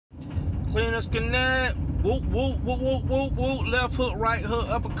Cleaners Connect. Whoop, whoop, whoop, whoop, whoop, whoop. Left hook, right hook,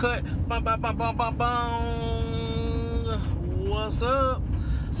 uppercut. Bum, bum, bum, bum, bum, bum. What's up?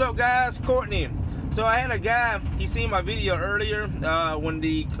 So, guys, Courtney. So, I had a guy, he seen my video earlier when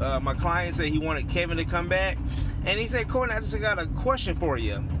my client said he wanted Kevin to come back. And he said, Courtney, I just got a question for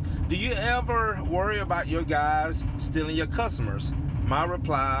you. Do you ever worry about your guys stealing your customers? My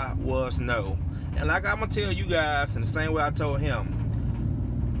reply was no. And like I'm going to tell you guys in the same way I told him.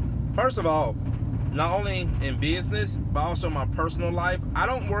 First of all, not only in business, but also my personal life, I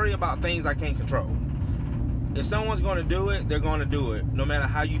don't worry about things I can't control. If someone's going to do it, they're going to do it, no matter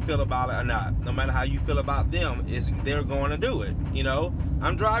how you feel about it or not. No matter how you feel about them, they're going to do it. You know,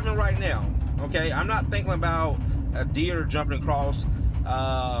 I'm driving right now, okay? I'm not thinking about a deer jumping across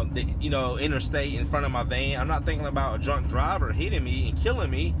the interstate in front of my van. I'm not thinking about a drunk driver hitting me and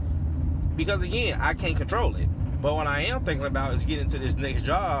killing me, because again, I can't control it. But what I am thinking about is getting to this next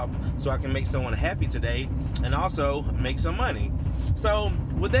job so I can make someone happy today and also make some money. So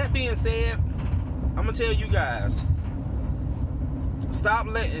with that being said, I'm gonna tell you guys, stop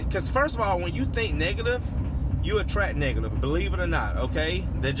letting, because first of all, when you think negative, you attract negative, believe it or not, okay?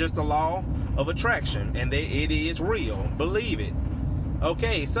 They're just a law of attraction, and it is real, believe it.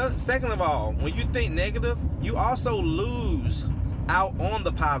 Okay, so second of all, when you think negative, you also lose out on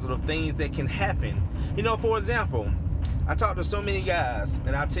the positive things that can happen. You know, for example, I talk to so many guys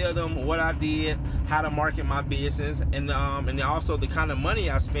and I tell them what I did, how to market my business, and also the kind of money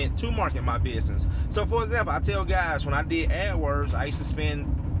I spent to market my business. So for example, I tell guys when I did AdWords, I used to spend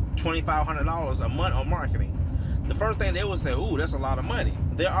 $2,500 a month on marketing. The first thing they would say, ooh, that's a lot of money.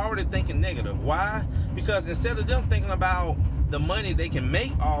 They're already thinking negative. Why? Because instead of them thinking about the money they can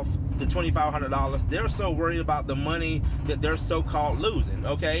make off the $2,500, they're so worried about the money that they're so-called losing,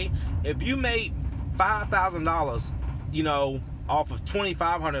 okay? If you make $5,000, off of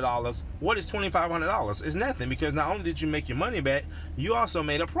 $2,500, what is $2,500? It's nothing, because not only did you make your money back, you also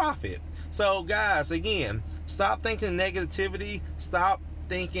made a profit. So guys, again, stop thinking negativity. Stop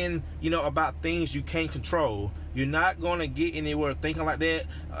thinking, about things you can't control. You're not going to get anywhere thinking like that.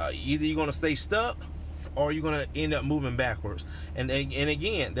 Either you're going to stay stuck or you're going to end up moving backwards. And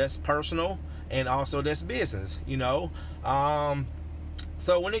again, that's personal and also that's business,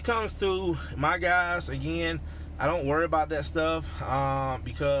 So when it comes to my guys, again, I don't worry about that stuff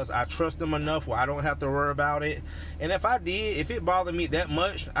because I trust them enough where I don't have to worry about it. And if it bothered me that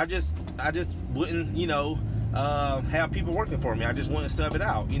much, I just wouldn't, have people working for me. I just wouldn't sub it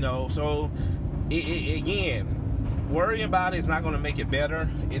out, So again, worrying about it is not going to make it better.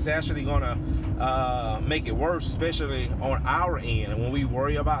 It's actually going to make it worse, especially on our end. When we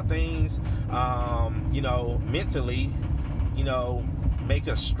worry about things, mentally, make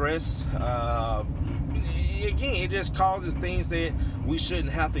us stress. Again, it just causes things that we shouldn't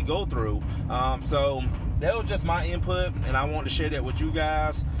have to go through. So that was just my input, and I want to share that with you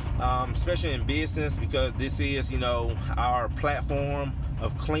guys, especially in business, because this is, our platform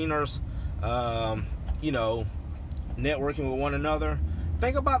of cleaners, networking with one another.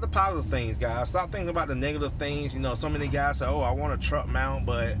 Think about the positive things, guys. Stop thinking about the negative things. So many guys say, oh, I want a truck mount,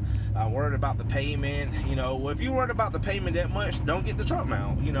 but I'm worried about the payment. Well, if you're worried about the payment that much, don't get the truck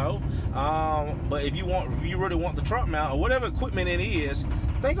mount, But if you really want the truck mount or whatever equipment it is,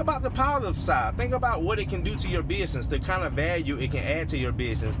 think about the positive side. Think about what it can do to your business, the kind of value it can add to your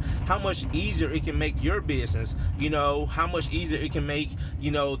business, how much easier it can make your business, how much easier it can make,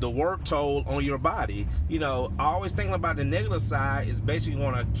 the work toll on your body. Always thinking about the negative side is basically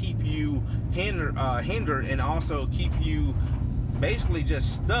going to keep you hindered and also keep you basically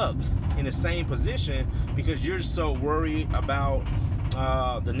just stuck in the same position because you're so worried about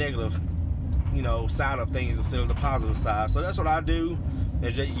the negative, side of things instead of the positive side. So that's what I do.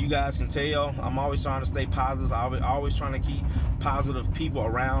 As you guys can tell, I'm always trying to stay positive. I'm always trying to keep positive people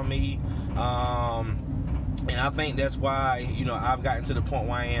around me. And I think that's why, I've gotten to the point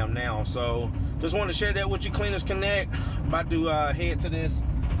where I am now. So just wanted to share that with you, Cleaners Connect. About to head to this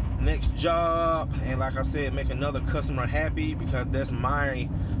next job, and like I said, make another customer happy, because that's my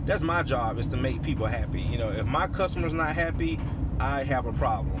job, is to make people happy. If my customer's not happy, I have a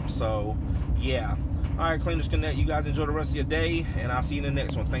problem. So yeah. All right, Cleaners Connect, you guys enjoy the rest of your day, and I'll see you in the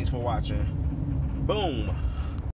next one. Thanks for watching. Boom.